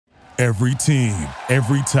Every team,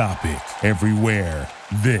 every topic, everywhere.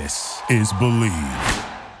 This is Believe.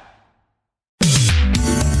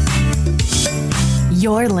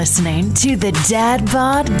 You're listening to the Dad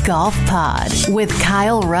Bod Golf Pod with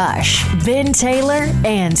Kyle Rush, Ben Taylor,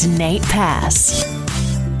 and Nate Pass.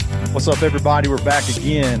 What's up, everybody? We're back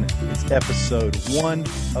again. It's episode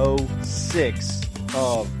 106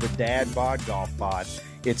 of the Dad Bod Golf Pod.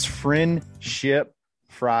 It's Friendship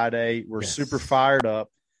Friday. We're super fired up.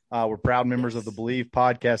 We're proud members of the Believe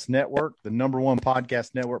Podcast Network, the number one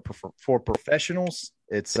podcast network for professionals.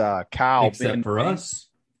 It's Kyle, except Ben, for us.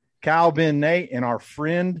 Kyle, Ben, Nate, and our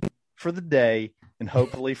friend for the day and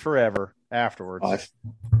hopefully forever afterwards.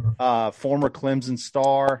 Former Clemson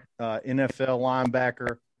star, NFL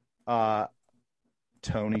linebacker,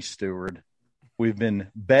 Tony Stewart. We've been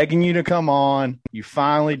begging you to come on. You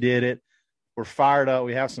finally did it. We're fired up.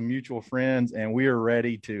 We have some mutual friends, and we are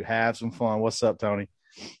ready to have some fun. What's up, Tony?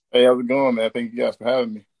 Hey, how's it going, man? Thank you guys for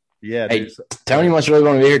having me. Yeah, hey, dude. Tony must really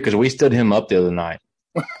want to be here because we stood him up the other night,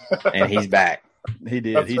 and he's back. He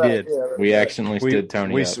did. That's He right. did. Yeah, We accidentally stood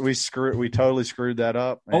Tony up. We totally screwed that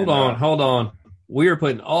up. Hold on. We are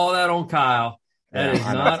putting all that on Kyle. That is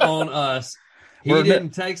not on us. He didn't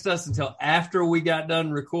text us until after we got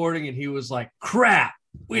done recording, and he was like, crap,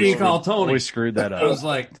 we didn't call Tony. We screwed that up. I was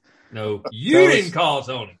like, no, you didn't call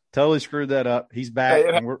Tony. Totally screwed that up. He's back.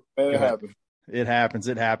 Hey, It happens.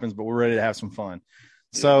 It happens, but we're ready to have some fun.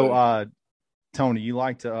 So, Tony, you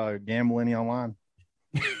like to gamble any online?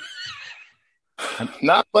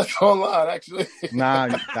 Not much online, actually.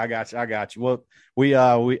 Nah, I got you. Well, we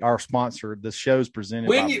are sponsored. The show's presented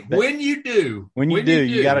When by you do,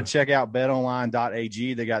 you got to check out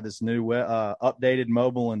betonline.ag. They got this new updated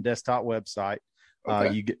mobile and desktop website.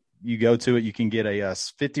 Okay. You go to it, you can get a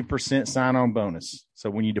 50% sign-on bonus.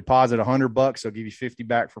 So when you deposit $100, they'll give you 50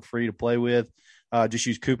 back for free to play with. Just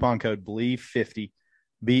use coupon code BLEAV50,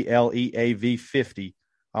 BLEAV 50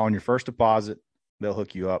 on your first deposit. They'll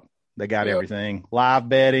hook you up. They got everything. Live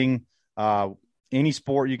betting, any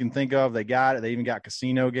sport you can think of, they got it. They even got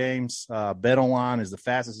casino games. Bet Online is the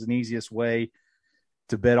fastest and easiest way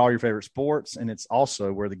to bet all your favorite sports, and it's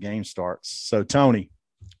also where the game starts. So, Tony,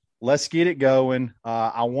 let's get it going.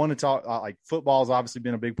 I want to talk like football has obviously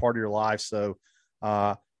been a big part of your life. So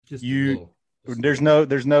there's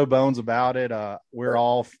no bones about it. We're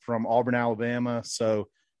all from Auburn, Alabama. So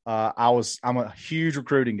I'm a huge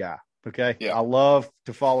recruiting guy. Okay. Yeah. I love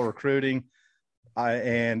to follow recruiting.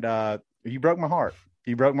 And you broke my heart.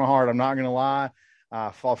 I'm not going to lie.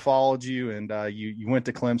 I followed you and you went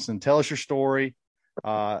to Clemson. Tell us your story.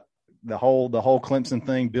 The whole Clemson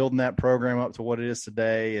thing, building that program up to what it is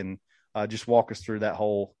today, and just walk us through that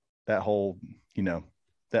whole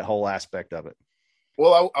aspect of it.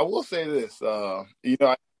 Well, I will say this. You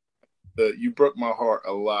broke my heart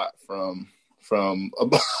a lot from a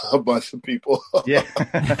bunch of people. Yeah,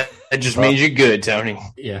 That just means you're good, Tony.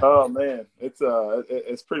 Yeah. Oh man,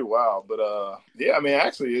 it's pretty wild. But I mean,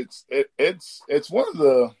 actually, it's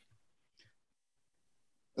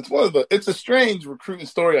a strange recruiting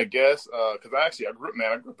story, I guess, because I grew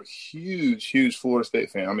up a huge Florida State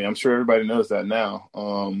fan. I mean, I'm sure everybody knows that now.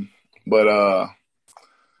 But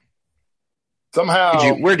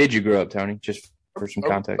somehow, Where did you grow up, Tony? Just for some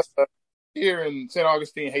context. Here in St.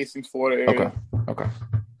 Augustine, Hastings, Florida area. Okay.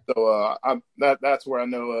 So that's where I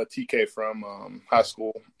know TK from high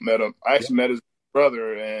school. Met him. I actually met his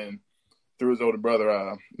brother, and through his older brother,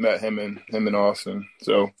 I met him in Austin.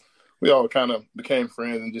 So we all kind of became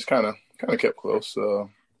friends and just kind of kept close.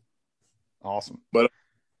 Awesome. But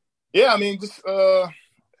I mean, just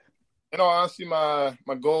in all honesty, my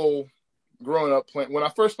goal growing up when I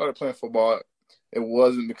first started playing football, it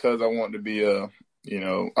wasn't because I wanted to be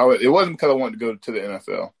it wasn't because I wanted to go to the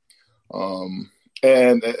NFL.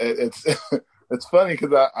 And it's it's funny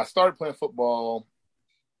because I started playing football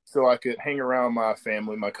so I could hang around my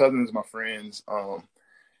family, my cousins, my friends,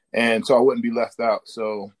 and so I wouldn't be left out.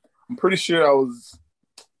 So I'm pretty sure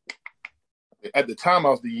at the time I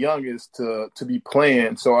was the youngest to be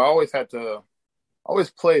playing. So I always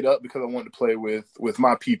played up because I wanted to play with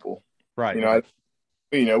my people. Right.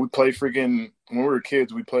 We played freaking, when we were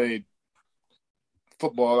kids, we played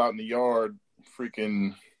football out in the yard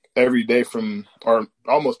freaking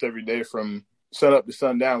almost every day from sun up to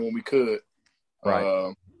sundown when we could.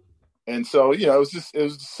 Right. And so, it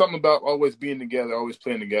was something about always being together, always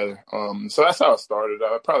playing together. So that's how it started.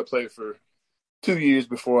 I probably played for 2 years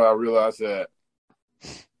before I realized that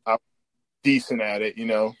I'm decent at it,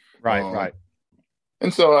 Right.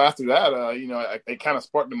 And so after that, it kind of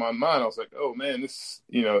sparked in my mind. I was like, oh man, this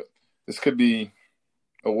could be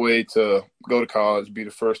a way to go to college, be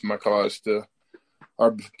the first in my college to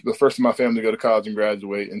are the first in my family to go to college and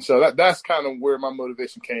graduate. And so that's kind of where my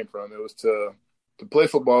motivation came from. It was to play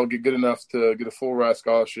football, get good enough to get a full ride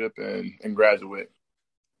scholarship and graduate.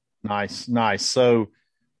 Nice. So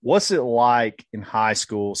what's it like in high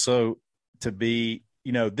school? So to be,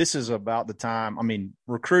 this is about the time,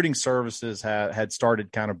 recruiting services had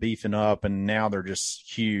started kind of beefing up, and now they're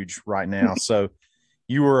just huge right now. So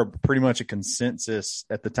you were pretty much a consensus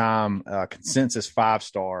at the time, consensus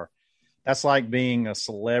 5-star. That's like being a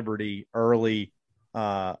celebrity early,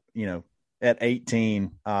 at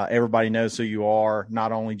 18. Everybody knows who you are,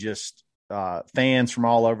 not only just fans from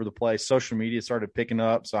all over the place. Social media started picking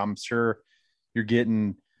up, so I'm sure you're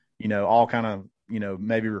getting, all kind of,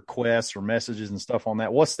 maybe requests or messages and stuff on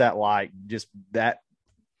that. What's that like? Just that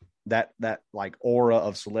like aura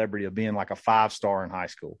of celebrity of being like a 5-star in high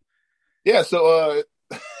school. Yeah. So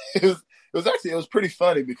it was pretty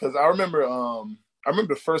funny because I remember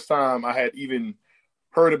the first time I had even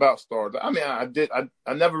heard about stars. I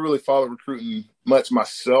never really followed recruiting much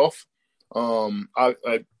myself. I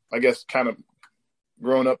guess kind of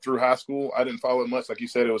growing up through high school, I didn't follow it much. Like you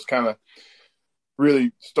said, it was kind of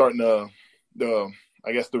really starting to,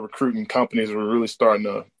 I guess the recruiting companies were really starting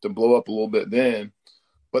to blow up a little bit then.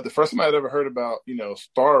 But the first time I'd ever heard about,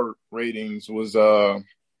 star ratings was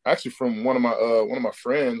actually from one of my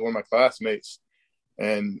friends, one of my classmates.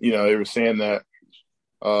 And, they were saying that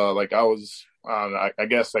like I was, I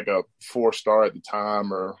guess like a 4-star at the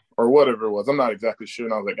time or whatever it was. I'm not exactly sure.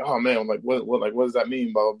 And I was like, oh man, like what does that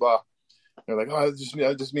mean? Blah, blah, blah. And they're like, oh, it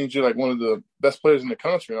just means you're like one of the best players in the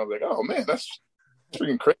country. And I was like, oh man, that's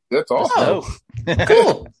freaking crazy. That's awesome. Oh,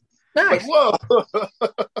 cool. Nice. Like,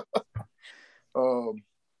 whoa.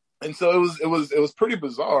 And so it was pretty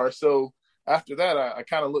bizarre. So after that, I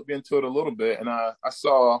kind of looked into it a little bit, and I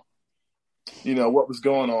saw, what was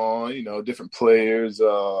going on, different players,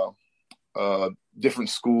 different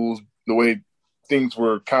schools, the way things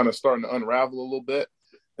were kind of starting to unravel a little bit.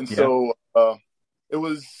 And so it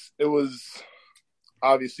was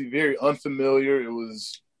obviously very unfamiliar. It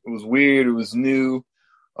was weird. It was new.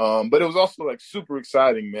 But it was also like super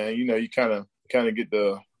exciting, man. You kind of get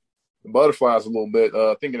the butterflies a little bit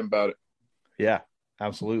thinking about it. Yeah,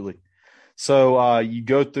 absolutely. So you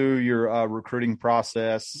go through your recruiting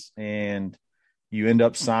process and you end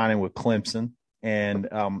up signing with Clemson. And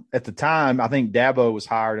at the time, I think Dabo was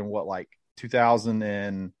hired in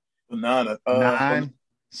 2009.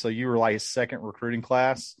 So you were like his second recruiting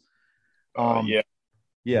class. Yeah.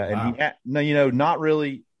 And he hadn't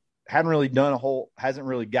really done hasn't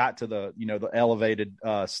really got to the, the elevated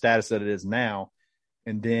status that it is now.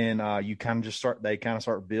 And then they kind of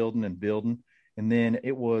start building and building. And then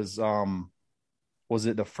it was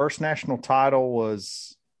it the first national title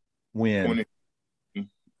was when?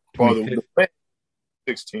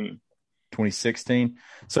 2016.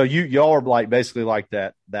 So y'all are like basically like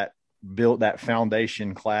that built that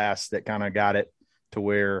foundation class that kind of got it to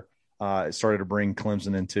where it started to bring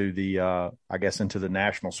Clemson into the into the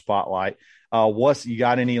national spotlight. You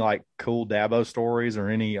got any like cool Dabo stories or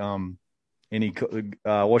any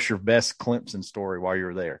what's your best Clemson story while you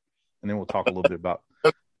were there? And then we'll talk a little bit about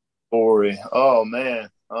story. Oh man.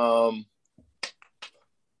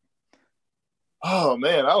 I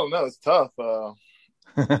don't know. It's tough.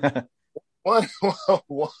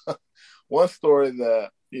 One story that,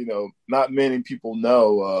 not many people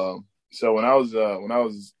know. So when I was a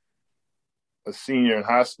senior in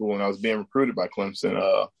high school and I was being recruited by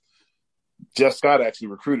Clemson, Jeff Scott actually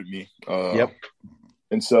recruited me. Yep.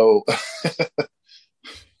 And so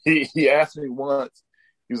he asked me once,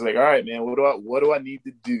 he was like, all right, man, what do I need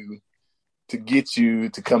to do to get you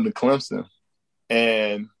to come to Clemson?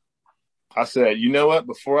 And I said, you know what?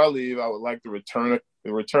 Before I leave, I would like to return a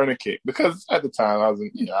kick, because at the time I was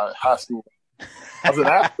in high school. I was an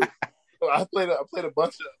athlete. I played a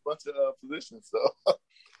bunch of positions. So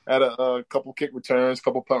I had a couple kick returns,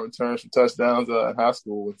 couple punt returns for touchdowns in high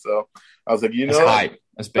school. And so I was like,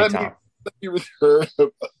 that's big time. Let me return. I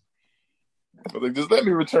was like, just let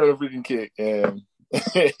me return a freaking kick. And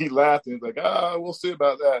he laughed and he's like, we'll see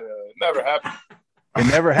about that. It never happened. It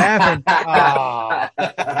never happened.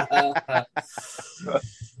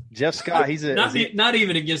 Jeff Scott, he's not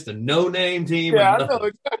even against a no-name team. Yeah, I know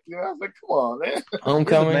exactly. I was like, come on, man.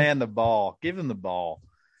 Homecoming. Give the man the ball. Give him the ball.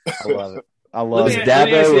 I love it. I love it.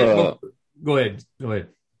 Go ahead.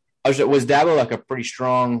 Was Dabo like a pretty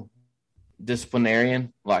strong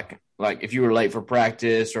disciplinarian? Like if you were late for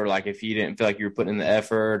practice, or like if you didn't feel like you were putting in the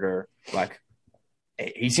effort, or like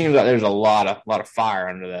he seems like there's a lot of fire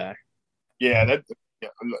under that. Yeah,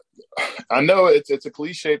 I know it's a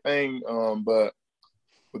cliche thing, but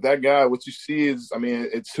with that guy, what you see is, I mean,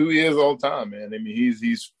 it's who he is all the time, man. I mean,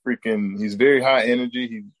 he's very high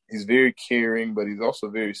energy. He's very caring, but he's also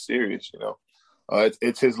very serious. You know,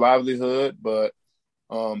 it's his livelihood, but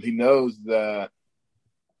he knows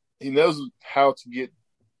how to get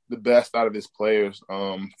the best out of his players.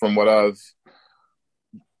 From what I've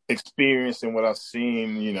experienced and what I've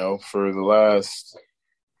seen, you know, for the last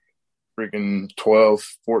freaking 12,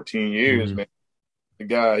 14 years, man. The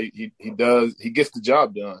guy, he gets the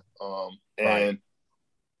job done. And,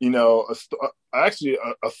 you know, a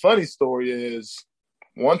funny story is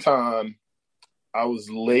one time I was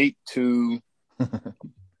late to,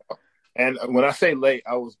 and when I say late,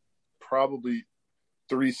 I was probably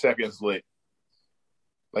 3 seconds late,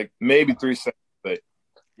 like maybe 3 seconds late.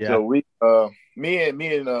 Yeah. So me and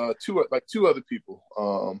two other people.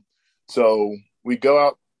 So we go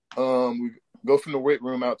out, we go from the weight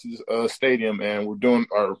room out to the stadium, and we're doing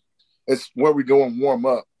it's where we go and warm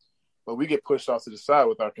up, but we get pushed off to the side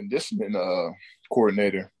with our conditioning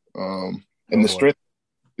coordinator. And the strength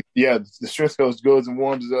coach goes and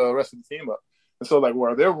warms the rest of the team up. And so like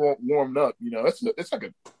while they're warming up, you know, it's like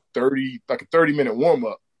a 30-minute warm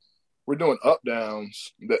up. We're doing up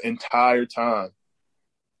downs the entire time.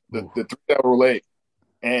 The 3 that were late.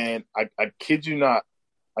 And I kid you not,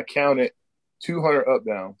 I counted 200 up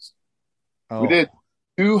downs. Oh. We did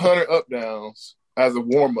 200 up downs as a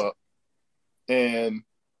warm up, and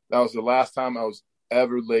that was the last time I was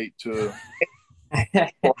ever late to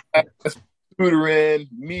tutoring,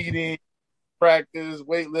 meeting, practice,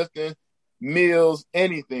 weightlifting, meals,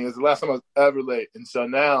 anything. It was the last time I was ever late. And so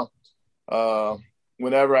now,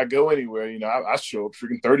 whenever I go anywhere, you know, I show up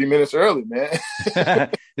freaking 30 minutes early, man.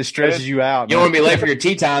 It stresses you out. You don't want to be late for your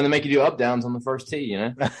tee time to make you do up downs on the first tee, you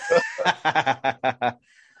know?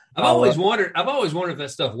 I've always wondered if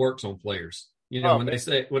that stuff works on players. You know,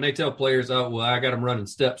 when they tell players, "Oh, well, I got them running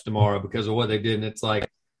steps tomorrow because of what they did," and it's like,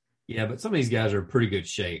 yeah, but some of these guys are in pretty good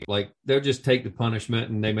shape. Like they'll just take the punishment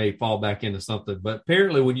and they may fall back into something. But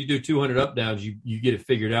apparently, when you do 200 up downs, you get it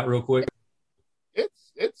figured out real quick.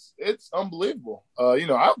 It's unbelievable. You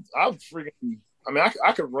know, I've freaking. I mean,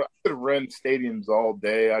 I could have run stadiums all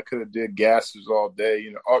day. I could have did gases all day.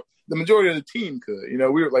 You know, the majority of the team could. You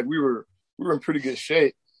know, we were in pretty good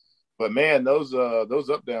shape. But man, those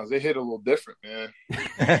up downs, they hit a little different, man.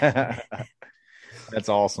 That's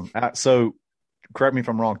awesome. So, correct me if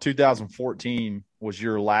I'm wrong. 2014 was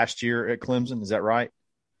your last year at Clemson, is that right?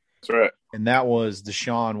 That's right. And that was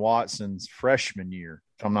Deshaun Watson's freshman year,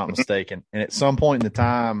 if I'm not mistaken. And at some point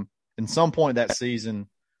that season,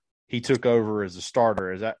 he took over as a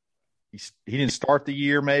starter. Is that he didn't start the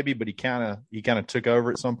year maybe, but he kind of took over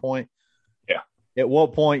at some point? Yeah. At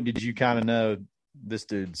what point did you kind of know this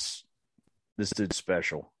dude's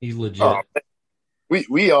special? He's legit.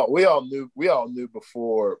 We all knew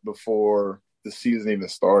before the season even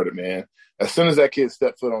started, man. As soon as that kid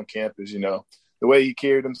stepped foot on campus, you know, the way he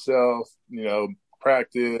carried himself, you know,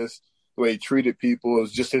 practice, the way he treated people, it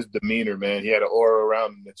was just his demeanor, man. He had an aura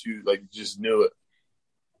around him that you just knew it.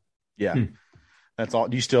 Yeah. That's all.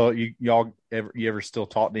 Do you ever still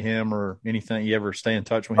talk to him or anything? You ever stay in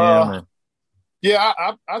touch with him? Or? Yeah,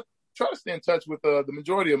 I try to stay in touch with the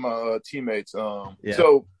majority of my teammates. So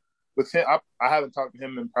with him, I haven't talked to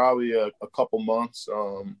him in probably a couple months.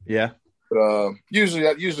 But usually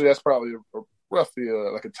that's probably roughly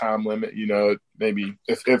like a time limit. You know, maybe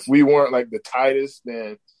if we weren't like the tightest,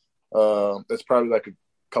 then that's probably like a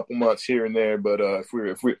couple months here and there. But if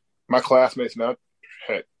we my classmates, man,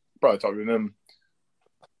 heck, probably talk to them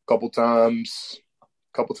a couple times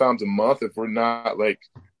a month. If we're not like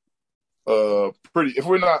if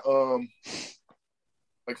we're not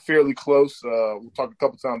like fairly close, we'll talk a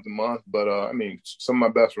couple times a month. But I mean, some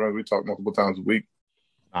of my best friends, we talk multiple times a week.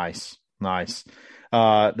 Nice.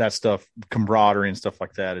 That stuff, camaraderie and stuff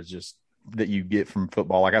like that, is just that you get from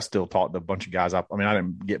football. Like I still talk to a bunch of guys. I mean, I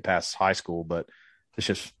didn't get past high school, but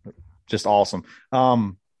it's just awesome.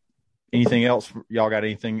 Anything else? Y'all got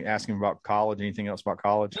anything asking about college? Anything else about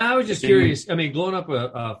college? I was just curious. I mean, growing up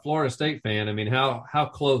a Florida State fan, I mean, how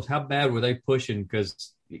close, how bad were they pushing?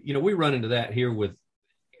 Because, you know, we run into that here with,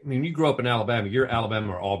 I mean, you grow up in Alabama, you're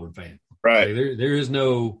Alabama or Auburn fan. Right. Like, there is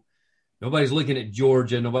nobody's looking at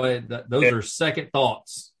Georgia. Those are second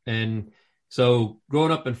thoughts. And so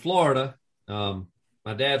growing up in Florida,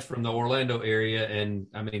 my dad's from the Orlando area, and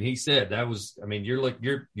I mean, he said that was, I mean, you're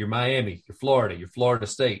Miami, you're Florida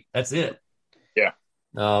State. That's it. Yeah.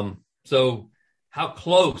 So how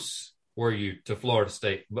close were you to Florida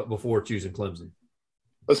State, but before choosing Clemson?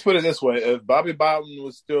 Let's put it this way: if Bobby Bowden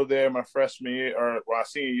was still there my freshman year or my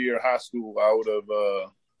senior year of high school, I would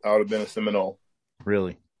have been a Seminole.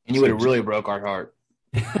 Really? And you would have really broke our heart.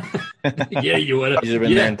 Yeah, you would have. You'd have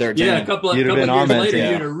been there in 13. Yeah, a couple of years later,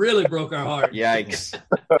 you'd have really broke our heart. Yikes.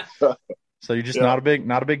 So you're just not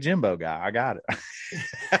a big Jimbo guy. I got it.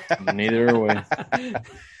 Neither are we.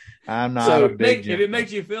 I'm not a big Jimbo. If it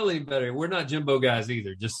makes you feel any better, we're not Jimbo guys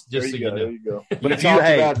either. Just so you know. There you go. But if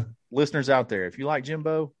you, listeners out there, if you like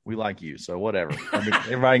Jimbo, we like you. So whatever.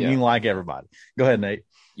 Everybody, you like everybody. Go ahead, Nate.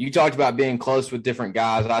 You talked about being close with different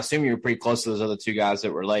guys. I assume you were pretty close to those other two guys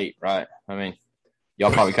that were late, right? I mean,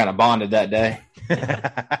 y'all probably kind of bonded that day.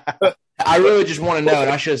 I really just want to know, and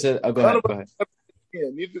I should have said, go ahead. Yeah,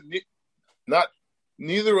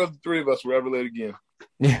 neither of the three of us were ever late again.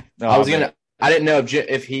 Yeah, I didn't know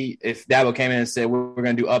if Dabo came in and said we're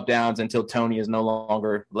going to do up downs until Tony is no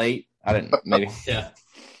longer late. I didn't maybe. Yeah.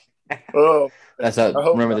 Oh, that's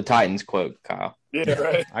remember the Titans quote, Kyle. Yeah,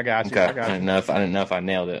 right. I got you. Okay. I didn't know if I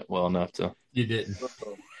nailed it well enough to. You didn't.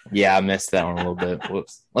 Yeah, I missed that one a little bit.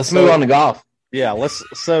 Whoops. Let's move on to golf. Yeah,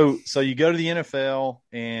 so you go to the NFL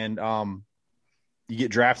and you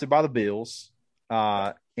get drafted by the Bills,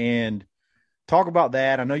 and talk about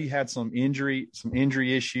that. I know you had some injury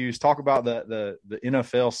issues. Talk about the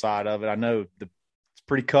NFL side of it. I know it's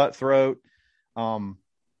pretty cutthroat.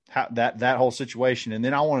 How that whole situation, and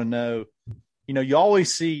then I want to know, you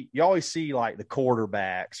always see like the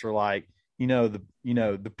quarterbacks or like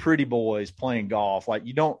the pretty boys playing golf. Like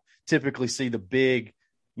you don't typically see the big,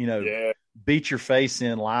 beat your face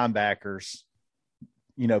in linebackers,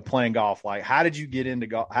 playing golf. Like how did you get into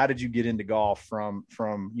golf? How did you get into golf from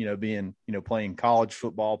being playing college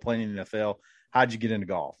football, playing in the NFL? How did you get into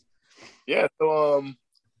golf? Yeah. So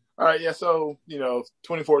all right. Yeah. So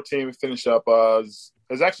 2014 we finished up.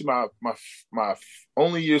 It was actually my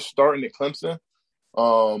only year starting at Clemson.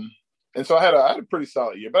 And so I had a pretty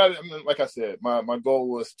solid year, but I mean, like I said, my goal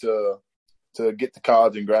was to get to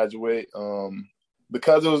college and graduate.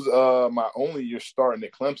 Because it was my only year starting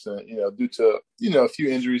at Clemson, due to a few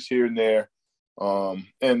injuries here and there,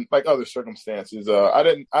 and like other circumstances, I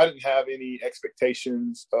didn't have any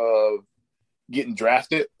expectations of getting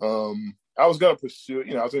drafted. I was going to pursue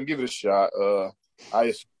it, I was going to give it a shot. I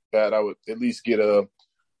assumed that I would at least get a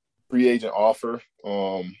free agent offer,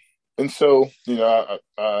 and so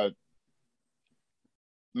I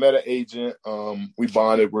met an agent. We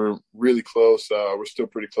bonded. We're really close. We're still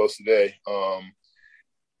pretty close today.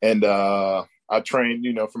 And I trained,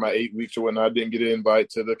 for my 8 weeks or whatnot. I didn't get an invite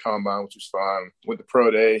to the combine, which was fine. Went to pro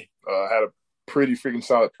day, had a pretty freaking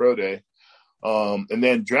solid pro day. And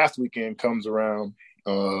then draft weekend comes around.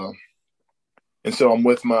 And so I'm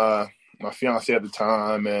with my fiance at the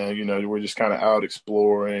time, and, we're just kind of out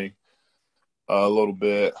exploring a little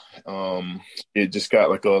bit. It just got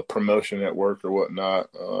like a promotion at work or whatnot.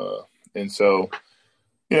 And so,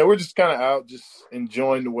 we're just kind of out, just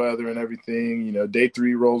enjoying the weather and everything. Day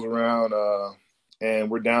 3 rolls around, and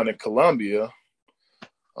we're down in Columbia,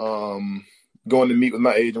 going to meet with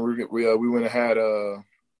my agent. We went and had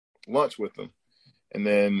lunch with them, and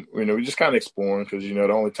then we just kind of exploring because the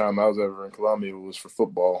only time I was ever in Columbia was for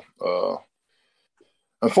football.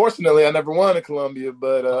 Unfortunately, I never won in Columbia,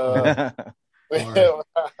 but I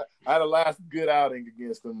had a last good outing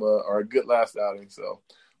against them, or a good last outing. So,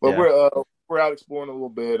 but we're out exploring a little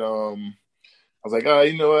bit. I was like,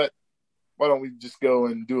 you know what? Why don't we just go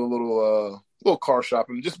and do a little car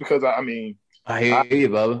shopping? Just because I hear you,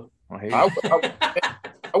 Bubba.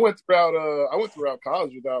 I went throughout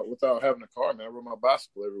college without having a car, man. I rode my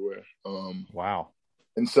bicycle everywhere. Wow.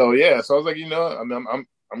 And so so I was like, I'm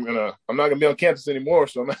not gonna be on campus anymore,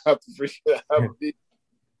 so I'm gonna have to have a beat.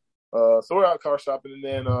 So we're out car shopping, and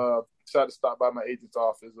then decided to stop by my agent's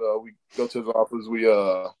office. We go to his office.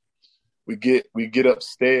 We get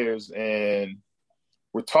upstairs, and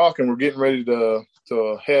we're talking. We're getting ready to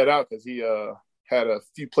head out because he had a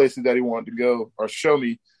few places that he wanted to go or show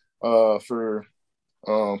me for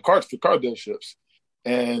car dealerships.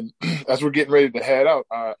 And as we're getting ready to head out,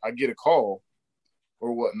 I get a call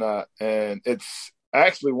or whatnot, and it's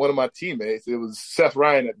actually one of my teammates. It was Seth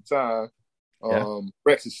Ryan at the time,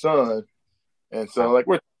 Rex's son. And so like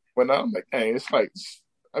I'm like, dang, it's like,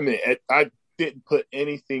 I didn't put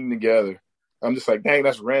anything together. I'm just like, dang,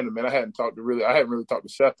 that's random, man. I hadn't really talked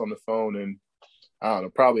to Seth on the phone in, I don't know,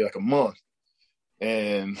 probably like a month.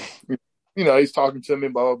 And he's talking to me,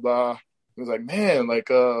 blah blah blah. He was like, man, what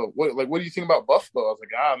do you think about Buffalo? I was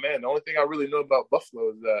like, man, the only thing I really know about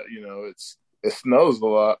Buffalo is that it snows a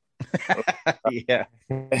lot. Yeah,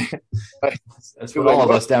 that's what all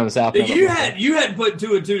of us down in South. You hadn't put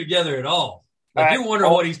 2 and 2 together at all. Like you're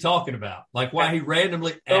wondering what he's talking about, like why he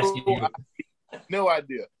randomly asked you. No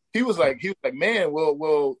idea. He was like, man,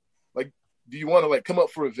 well, like, do you want to like come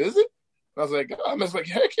up for a visit? I was like, I'm just like,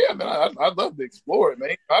 heck yeah, man. I'd love to explore it,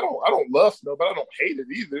 man. I don't love snow, but I don't hate it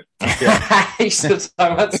either. Yeah. He's still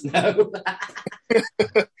talking about snow.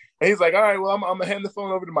 And he's like, all right, well, I'm gonna hand the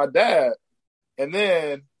phone over to my dad. And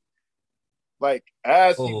then, like,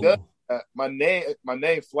 as he does that, my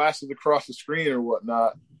name flashes across the screen or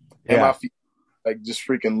whatnot, and my feet like just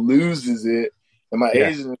freaking loses it. And my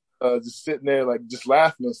agent just sitting there like just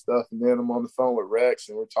laughing and stuff. And then I'm on the phone with Rex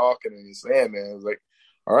and we're talking and he's saying, man, I was like,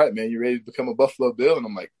 all right, man, you ready to become a Buffalo Bill? And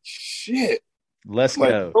I'm like, shit. Let's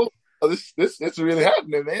go. Like, oh, this it's really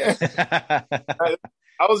happening, man.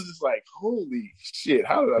 I was just like, holy shit,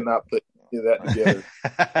 how did I not put that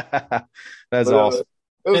together? That's awesome.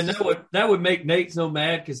 And that would make Nate so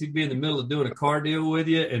mad because he'd be in the middle of doing a car deal with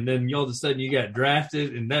you, and then all of a sudden you got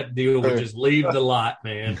drafted, and that deal would just leave the lot,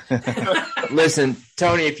 man. Listen,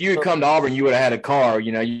 Tony, if you had come to Auburn, you would have had a car.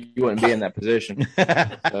 You know, you wouldn't be in that position.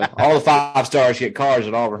 So, all the 5 stars get cars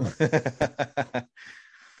at Auburn.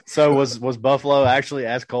 So was Buffalo actually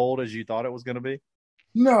as cold as you thought it was going to be?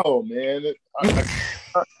 No, man.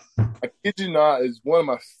 I kid you not, it's one of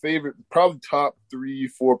my favorite, probably top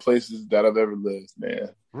 3-4 places that I've ever lived, man.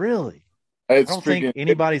 Really? I don't think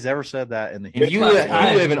anybody's ever said that in the history. You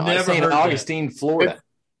live in St. Augustine, Florida.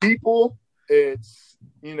 It's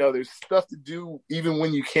there's stuff to do even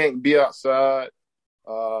when you can't be outside.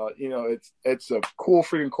 It's a cool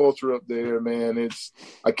freaking culture up there, man.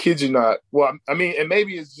 I kid you not. Well, I mean, and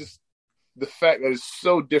maybe it's just the fact that it's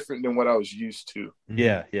so different than what I was used to.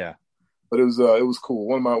 Yeah, yeah. But it was cool.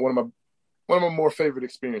 One of my more favorite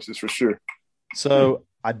experiences for sure. So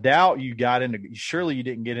I doubt you got into. Surely you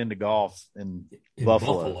didn't get into golf in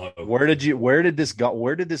Buffalo. Where did this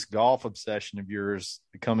golf obsession of yours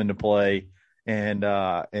come into play? And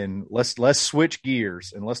let's switch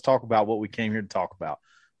gears and let's talk about what we came here to talk about.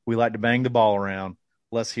 We like to bang the ball around.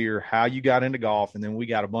 Let's hear how you got into golf, and then we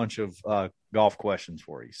got a bunch of golf questions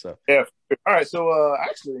for you. So yeah, all right. So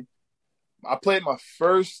actually, I played my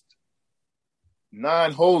first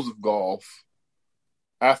 9 holes of golf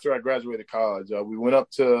after I graduated college. We went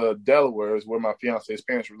up to Delaware, is where my fiance's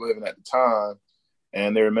parents were living at the time,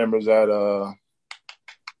 and they were members at a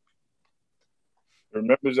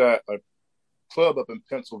club up in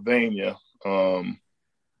Pennsylvania.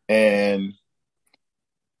 And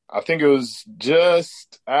I think it was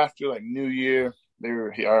just after like New Year.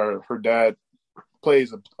 Her dad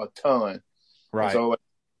plays a ton, right? And so like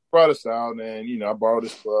brought us out, and I borrowed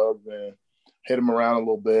his club and hit him around a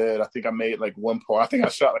little bit. I think I made like 1 par. I think I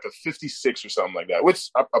shot like a 56 or something like that,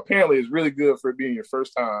 which apparently is really good for it being your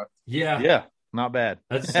first time. Yeah, not bad.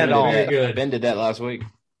 That's at all. Very good. Ben did that last week.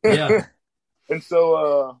 Yeah. And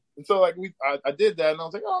so like I did that, and I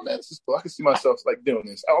was like, oh man, this is cool. I can see myself like doing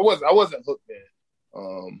this. I wasn't hooked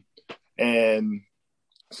then. And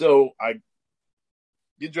so I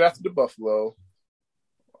get drafted to Buffalo.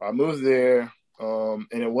 I moved there, and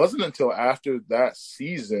it wasn't until after that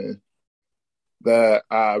season that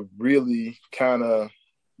I really kind of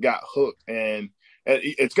got hooked. And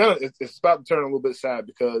it's about to turn a little bit sad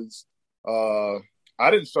because I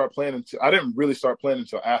didn't really start playing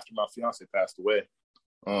until after my fiance passed away.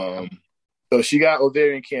 So she got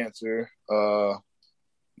ovarian cancer,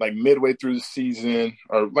 like midway through the season,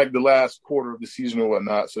 or like the last quarter of the season or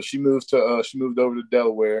whatnot. So she moved over to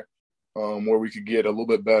Delaware, where we could get a little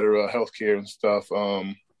bit better health care and stuff.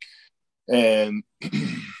 And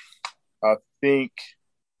I think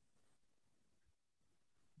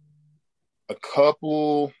I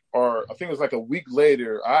think it was like a week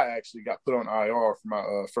later, I actually got put on IR for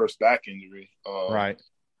my first back injury. Right.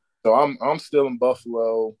 So I'm still in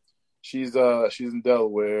Buffalo. She's in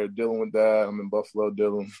Delaware dealing with that. I'm in Buffalo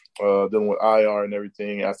dealing with IR and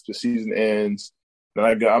everything. After the season ends, then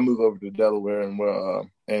I move over to Delaware, and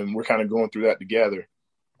we're kind of going through that together.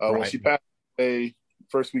 Right. When she passed away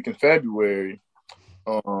first week in February,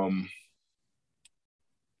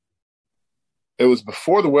 it was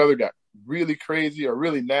before the weather got really crazy or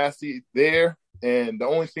really nasty there, and the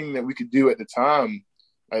only thing that we could do at the time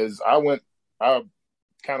is I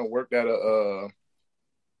kind of worked at a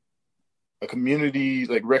community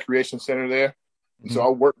like recreation center there. And so I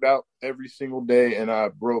worked out every single day, and I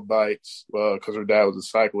rode bikes because her dad was a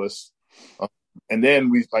cyclist. And then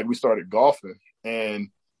we started golfing, and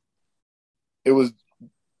it was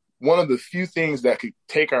one of the few things that could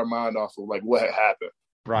take our mind off of like what had happened.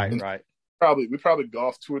 Right, and right. We probably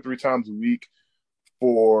golfed 2 or 3 times a week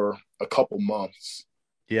for a couple months.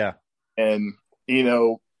 Yeah. And,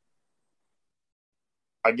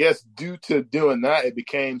 I guess due to doing that, it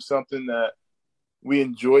became something that we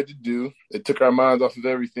enjoyed to do. It took our minds off of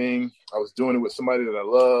everything. I was doing it with somebody that I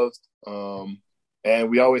loved. And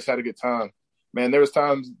we always had a good time. man, there was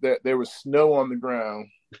times that there was snow on the ground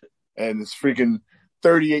and it's freaking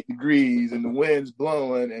 38 degrees and the wind's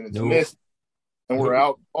blowing and it's mist and we're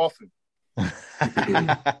out often.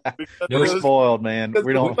 We're spoiled, man.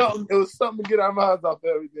 We don't. It was something to get our minds off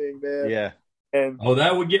everything, man. Yeah. And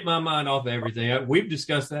that would get my mind off everything. We've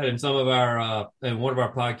discussed that in some of our in one of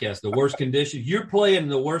our podcasts. The worst conditions. You're playing in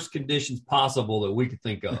the worst conditions possible that we could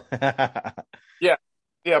think of. yeah,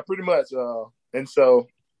 pretty much. And so,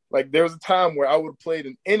 like, there was a time where I would have played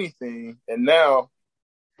in anything, and now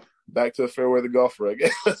back to a fair weather golfer, I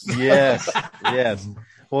guess. Yes.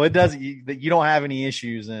 Well, it does. You don't have any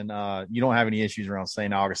issues, and you don't have any issues around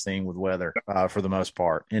St. Augustine with weather for the most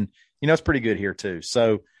part, and it's pretty good here too.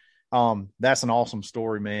 So, that's an awesome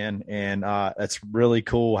story, man, and it's really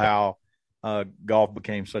cool how golf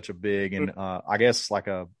became such a big and I guess like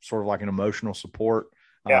a sort of like an emotional support.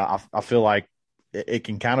 I feel like it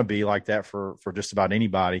can kind of be like that for just about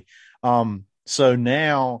anybody. So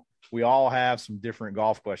now we all have some different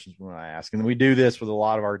golf questions we want to ask, and we do this with a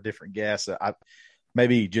lot of our different guests.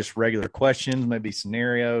 Maybe just regular questions, maybe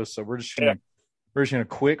scenarios. So we're just gonna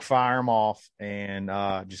quick fire them off and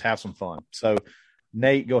just have some fun. So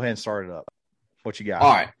Nate, go ahead and start it up. What you got?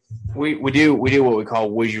 All right, we do what we call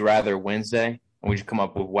Would You Rather Wednesday, and we just come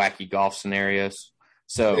up with wacky golf scenarios.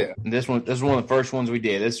 So this is one of the first ones we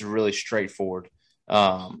did. This is really straightforward.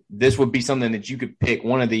 This would be something that you could pick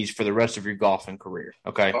one of these for the rest of your golfing career.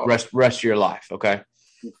 Okay, rest of your life. Okay,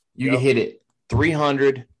 you can hit it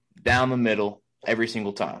 300 down the middle every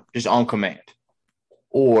single time, just on command,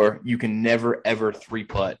 or you can never ever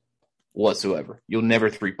 3-putt whatsoever. You'll never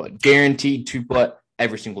 3-putt, guaranteed 2-putt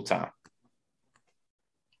every single time.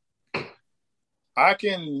 I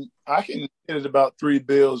can hit it about 3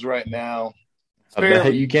 bills right now. I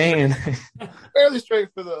bet you can. Fairly straight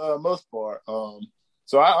for the most part.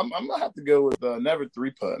 So I'm gonna have to go with never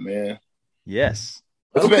 3-putt, man. Yes.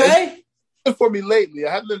 Okay. It's for me lately.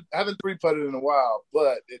 I haven't 3-putted in a while,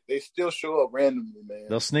 but they still show up randomly, man.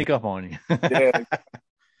 They'll sneak up on you. Yeah.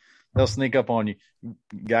 They'll sneak up on you.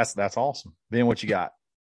 Guys, that's awesome. Ben, what you got?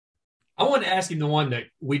 I want to ask him the one that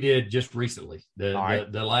we did just recently, the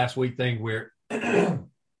last week thing where and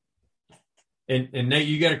Nate,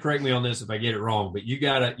 you got to correct me on this if I get it wrong, but you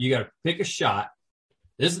gotta pick a shot.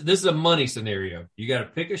 This is a money scenario. You got to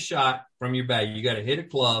pick a shot from your bag. You got to hit a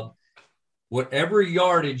club. Whatever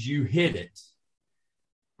yardage you hit it,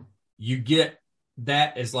 you get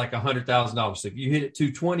that as like $100,000. So if you hit it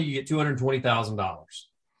 220, you get $220,000.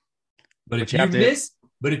 But if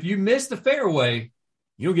you miss the fairway,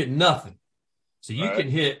 you'll get nothing. So you can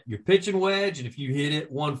hit your pitching wedge, and if you hit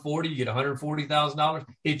it 140, you get $140,000.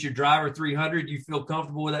 Hit your driver 300, you feel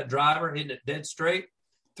comfortable with that driver hitting it dead straight,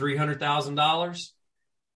 $300,000.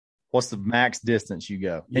 What's the max distance you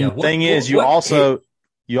go? Yeah, and the thing is, you also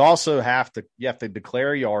have to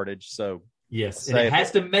declare yardage. So yes, and it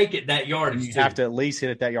has to make it that yardage. You have to at least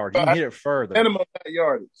hit it that yardage. You can hit it further. Minimum that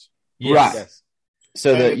yardage. Yes. Right. Yes.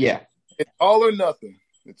 So it's all or nothing.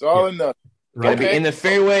 It's all or nothing. Right. Be in the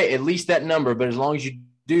fairway, at least that number. But as long as you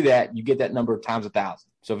do that, you get that number times 1,000.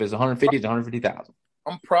 So if it's 150, it's 150,000.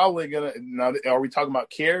 I'm probably gonna. Now, are we talking about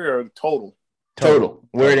carry or total? Total.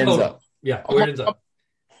 Where it ends up. Yeah, where it ends up.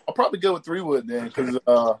 I'll probably go with 3-wood then, because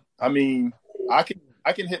I mean, I can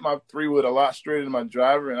hit my 3-wood a lot straighter than my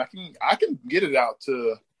driver, and I can get it out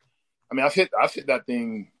to. I mean, I've hit that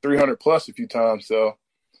thing 300 plus a few times, so.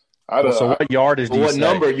 So what yardage do you what say?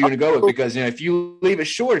 number are you going to go with? Because if you leave it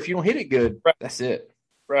short, if you don't hit it good, that's it.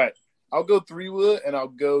 Right. I'll go 3-wood, and I'll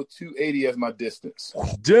go 280 as my distance.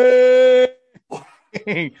 Dang!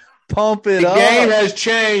 Pump it up. The game has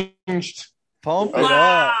changed. Pump it up.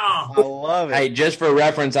 I love it. Hey, just for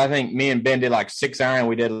reference, I think me and Ben did like 6 iron.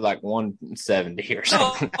 We did like 170 or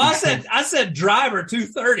something. No, I said driver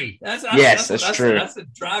 230. That's true. I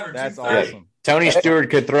said driver. That's 230. awesome. Tony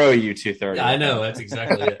Stewart could throw you 230. Yeah, I know. That's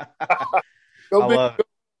exactly it. I love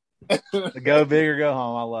it. Go big or go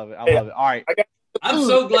home. I love it. I love it. All right. I'm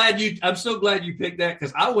so glad you picked that,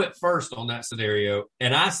 because I went first on that scenario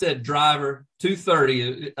and I said driver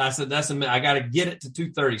 230. I said I got to get it to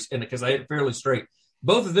 230, and because I hit it fairly straight.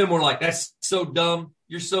 Both of them were like, "That's so dumb.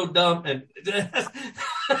 You're so dumb." And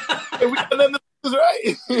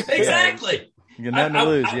right. Exactly. You got nothing to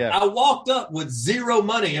lose. Yeah. I walked up with zero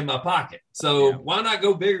money in my pocket, so why not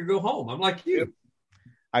go big or go home? I'm like you.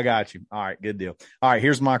 I got you. All right, good deal. All right,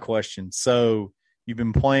 here's my question. So you've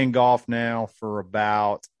been playing golf now for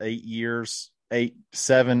about 8 years, 8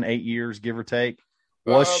 years, give or take.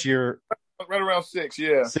 What's your right around 6?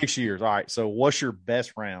 Yeah, 6 years. All right. So what's your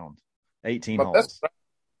best round? 18 my holes. Best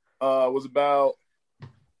was about,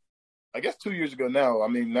 I guess, 2 years ago now. I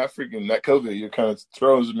mean, that COVID year kind of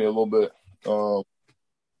throws me a little bit.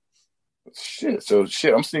 Shit.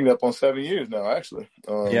 I'm sneaking up on 7 years now, actually.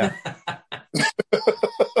 Yeah.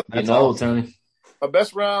 That's old, Tony. My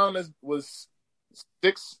best round was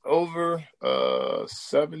 6 over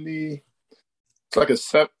 70. It's like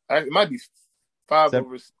it might be 5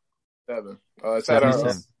 over 7. It's at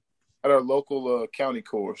our local county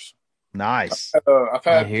course. Nice.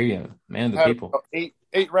 I hear you, man. The people. 8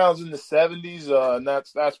 rounds in the 70s, and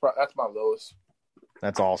that's my lowest.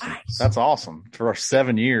 That's awesome. Nice. That's awesome for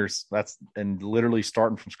 7 years. And literally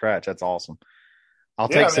starting from scratch. That's awesome. I'll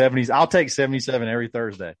take 70s. I'll take 77 every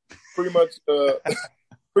Thursday. Pretty much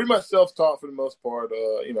self-taught for the most part.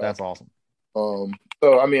 That's awesome. So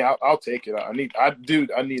I mean, I'll take it. I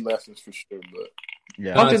need lessons for sure. But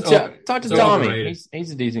yeah, talk to Tommy.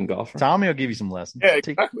 He's a decent golfer. Tommy will give you some lessons. Yeah,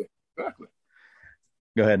 exactly.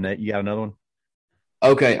 Go ahead, Nate. You got another one?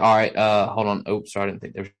 Okay. All right. Hold on. Oh, sorry. I didn't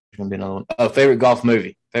think there was going to be another one. Oh, favorite golf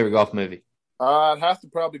movie. I'd have to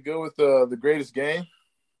probably go with The Greatest Game.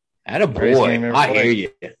 Attaboy. I hear you.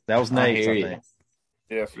 That was Nate. I think.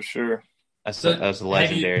 Yeah, for sure. That's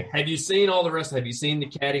legendary. Have you seen all the rest? Have you seen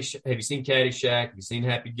Caddyshack? Have you seen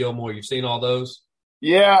Happy Gilmore? You've seen all those?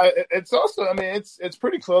 Yeah, it's also. I mean, it's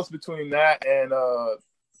pretty close between that and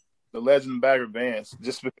The Legend of Bagger Vance.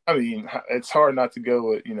 It's hard not to go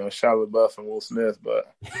with Shia LaBeouf and Will Smith,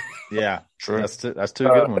 but yeah, true. That's two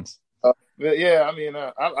good ones. But yeah,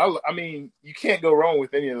 I mean, you can't go wrong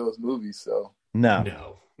with any of those movies. So no,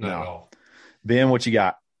 not at all. Ben, what you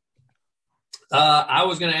got? I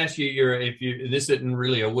was going to ask you this isn't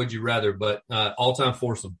really a would you rather, but all-time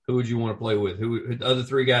foursome. Who would you want to play with? Who the other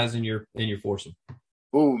 3 guys in your foursome?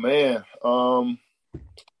 Oh man,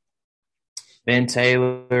 Ben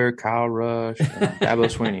Taylor, Kyle Rush,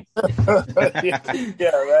 Dabo Swinney. yeah,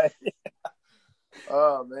 right.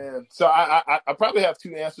 Oh man, so I probably have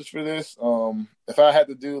 2 answers for this. If I had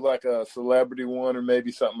to do like a celebrity one or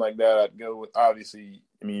maybe something like that, I'd go with obviously.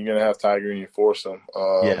 I mean, you're gonna have Tiger in your foursome.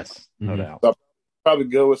 Yes, no doubt. So I'd probably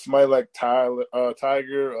go with somebody like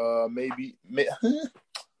Tiger, maybe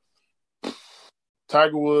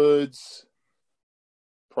Tiger Woods,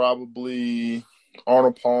 probably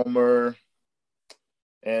Arnold Palmer,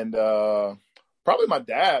 and probably my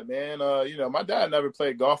dad. Man, my dad never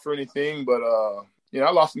played golf or anything, but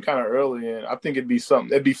I lost him kind of early, and I think it'd be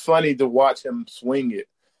funny to watch him swing it.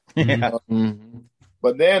 Yeah.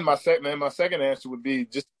 But then my second answer would be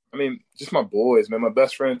just my boys, man. My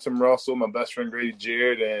best friend Tim Russell, my best friend Grady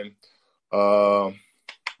Jarrett, and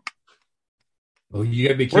you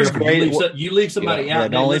gotta be careful. You leave somebody out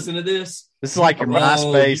and they listen to this. This is like your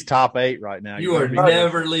MySpace top 8 right now. You are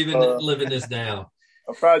never living this down.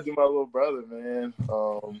 I'll probably do my little brother, man.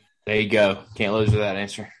 There you go. Can't lose with that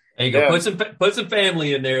answer. There you go. Put some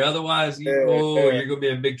family in there. Otherwise, you're gonna be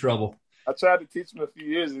in big trouble. I tried to teach him a few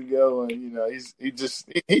years ago, and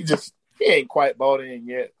he ain't quite bought in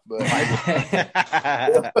yet. But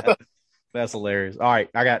that's hilarious. All right,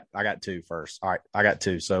 I got 2 first. All right, I got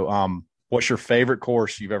 2. So, what's your favorite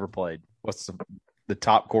course you've ever played? What's the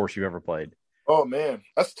top course you've ever played? Oh man,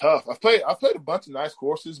 that's tough. I've played a bunch of nice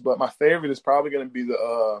courses, but my favorite is probably going to be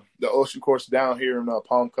the ocean course down here in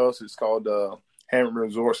Palm Coast. It's called Hammond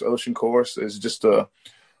Resorts Ocean Course. It's just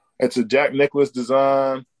it's a Jack Nicklaus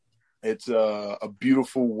design. It's a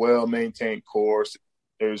beautiful, well-maintained course.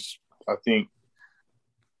 There's, I think,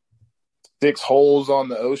 6 holes on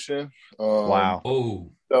the ocean. Wow.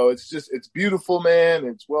 Oh. So it's beautiful, man.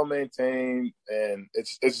 It's well-maintained, and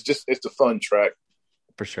it's a fun track.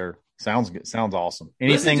 For sure. Sounds good. Sounds awesome.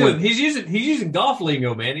 Anything to him. He's using golf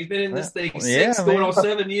lingo, man. He's been in this thing going on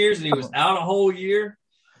 7 years, and he was out a whole year.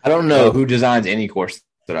 I don't know who designs any course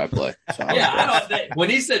that I play. So when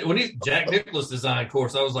he Jack Nicklaus designed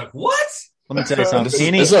course, I was like, what? Let me tell you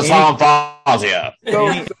something. This is Tom Fazio.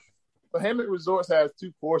 So Hammond Resorts has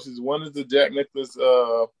 2 courses. One is the Jack Nicklaus.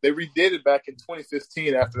 They redid it back in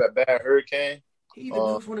 2015 after that bad hurricane. He even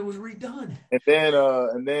knows when it was redone. And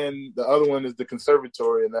then the other one is the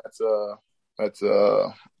Conservatory, and that's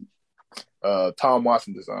Tom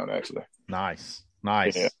Watson design, actually. Nice.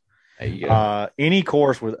 Yeah. Any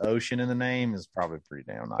course with ocean in the name is probably pretty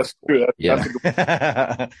damn nice. That's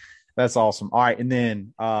true. That's awesome. All right, and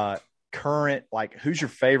then current, like, who's your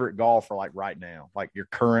favorite golfer, like, right now? Like, your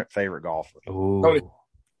current favorite golfer? Ooh.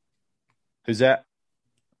 Who's that?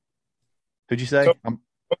 Who'd you say?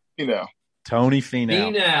 Tony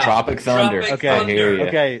Finau. Tropic Thunder.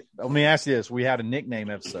 Okay. Let me ask you this. We had a nickname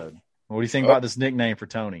episode. What do you think about this nickname for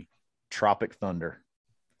Tony? Tropic Thunder.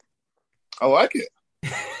 I like it.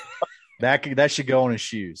 That should go on his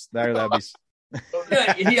shoes. That'd be.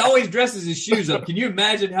 Yeah, he always dresses his shoes up. Can you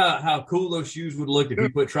imagine how cool those shoes would look if you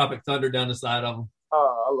put Tropic Thunder down the side of them?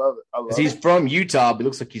 Oh, I love it. I love Because it. he's from Utah, but it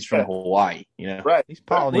looks like he's from Hawaii. You know, Right. He's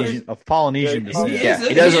Polynesian of Polynesian descent.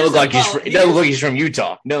 He doesn't look like he doesn't look like he's from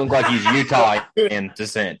Utah. He doesn't look like he's Utah in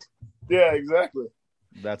descent. Yeah, exactly.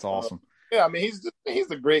 That's awesome. Yeah, I mean,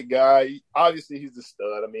 he's a great guy. Obviously, he's a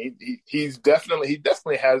stud. I mean, he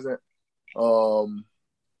definitely hasn't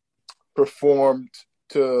performed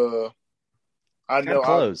to. I know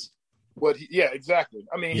close. Yeah, exactly.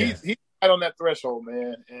 I mean, he's right on that threshold,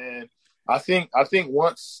 man. And I think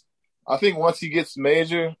once he gets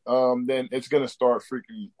major, then it's gonna start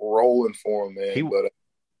freaking rolling for him, man.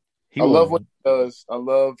 I love what he does. I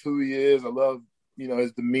love who he is. I love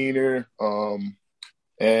his demeanor,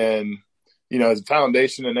 and his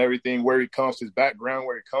foundation and everything, where he comes, his background,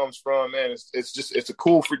 where he comes from, man. It's a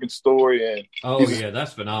cool freaking story. And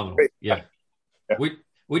that's phenomenal. Yeah.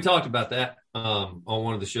 We talked about that on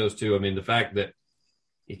one of the shows too. I mean, the fact that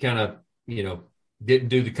he kind of didn't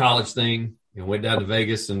do the college thing and went down to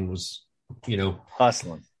Vegas and was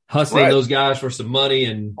hustling right. Those guys for some money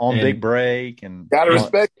and big break and gotta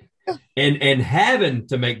respect and having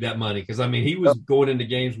to make that money, because I mean he was going into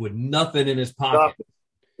games with nothing in his pocket.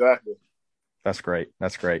 Exactly. That's great.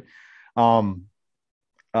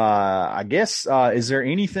 I guess is there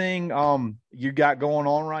anything you got going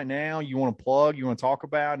on right now you want to plug, you want to talk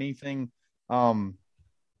about, anything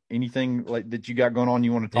like that you got going on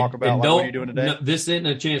you want to talk about, like what you're doing today? No, this isn't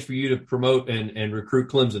a chance for you to promote and recruit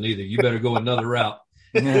Clemson either. You better go another route.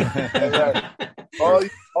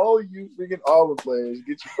 all you freaking Auburn players,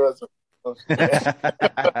 get your butts.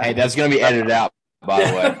 Hey, that's going to be edited out, by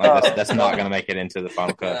the way. Like, that's not going to make it into the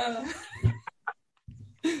final cut.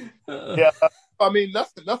 Yeah, I mean,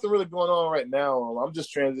 nothing really going on right now. I'm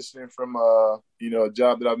just transitioning from a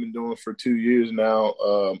job that I've been doing for 2 years now,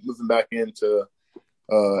 moving back into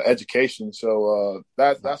education. So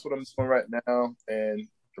that's what I'm doing right now, and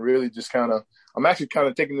really just I'm actually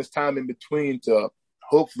taking this time in between to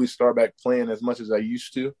hopefully start back playing as much as I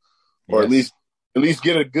used to, or at least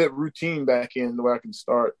get a good routine back in where I can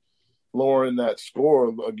start lowering that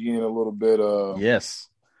score again a little bit. Yes.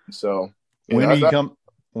 So when are you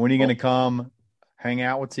going to come hang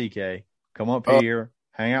out with TK? Come up here,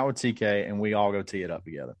 hang out with TK, and we all go tee it up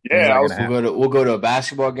together. Yeah, we'll go to a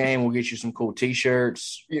basketball game. We'll get you some cool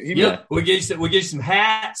T-shirts. We'll get you some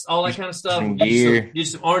hats, all that kind of stuff. Some gear. Get you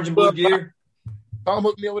some orange and blue gear. Tom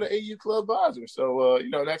hooked me up with an AU Club visor. So,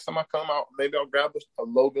 next time I come out, maybe I'll grab a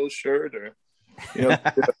logo shirt or,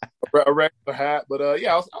 a regular hat. But, I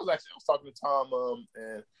was talking to Tom,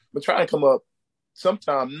 and I'm trying to come up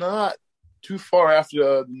sometime not too far after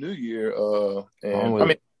the new year. I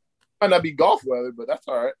mean, it might not be golf weather, but that's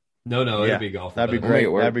all right. No, it'll be golf. That'd be great.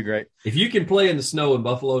 That'd be great. If you can play in the snow in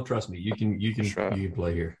Buffalo, trust me, you can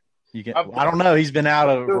play here. You can. I don't know. He's been out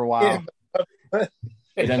of it for a while.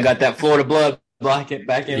 He done got that Florida blood blanket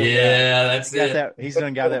back in. Yeah, that's it. He's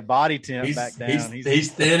done got that body temp back down.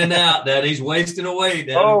 He's thinning out. That he's wasting away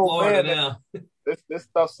down in Florida now. This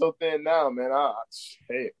stuff's so thin now, man. I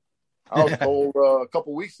was told a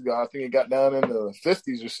couple weeks ago, I think it got down in the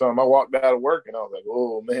 50s or something. I walked out of work and I was like,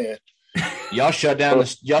 "Oh man!" Y'all shut down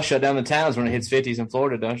the towns when it hits 50s in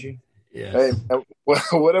Florida, don't you? Yeah. Hey,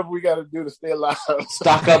 whatever we got to do to stay alive.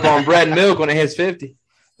 Stock up on bread and milk when it hits 50.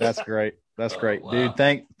 That's great. That's great, wow.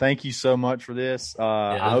 Dude. Thank you so much for this.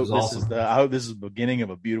 I hope this is the beginning of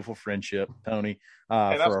a beautiful friendship, Tony.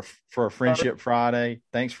 For a friendship Friday.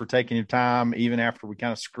 Thanks for taking your time, even after we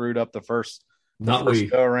kind of screwed up the first go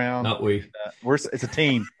around. Not we. It's a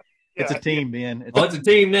team. It's a team, Ben. It's a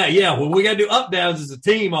team now. Yeah, well, we got to do up downs as a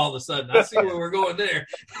team all of a sudden. I see where we're going there.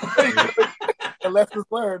 Lessons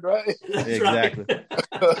learned, right? Exactly.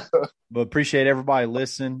 But appreciate everybody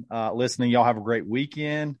listening. Y'all have a great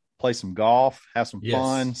weekend. Play some golf, have some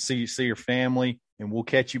fun, see your family, and we'll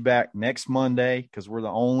catch you back next Monday because we're the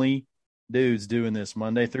only dudes doing this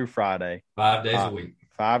Monday through Friday. 5 days a week.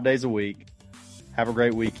 5 days a week. Have a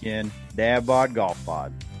great weekend. Dad Bod Golf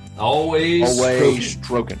Pod. Always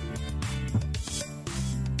stroking.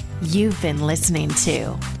 You've been listening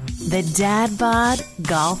to the Dad Bod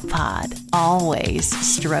Golf Pod. Always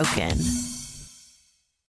stroking.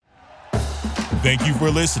 Thank you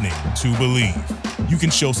for listening to Believe. You can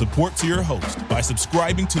show support to your host by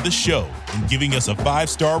subscribing to the show and giving us a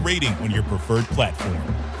 5-star rating on your preferred platform.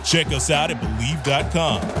 Check us out at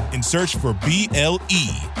Believe.com and search for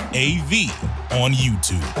BLEAV on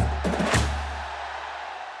YouTube.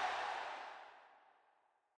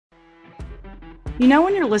 You know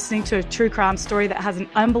when you're listening to a true crime story that has an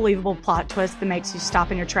unbelievable plot twist that makes you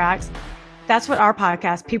stop in your tracks? That's what our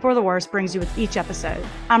podcast, People Are the Worst, brings you with each episode.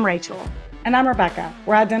 I'm Rachel. And I'm Rebecca.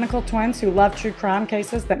 We're identical twins who love true crime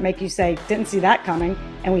cases that make you say, didn't see that coming,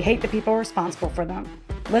 and we hate the people responsible for them.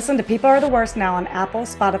 Listen to People Are the Worst now on Apple,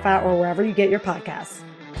 Spotify, or wherever you get your podcasts.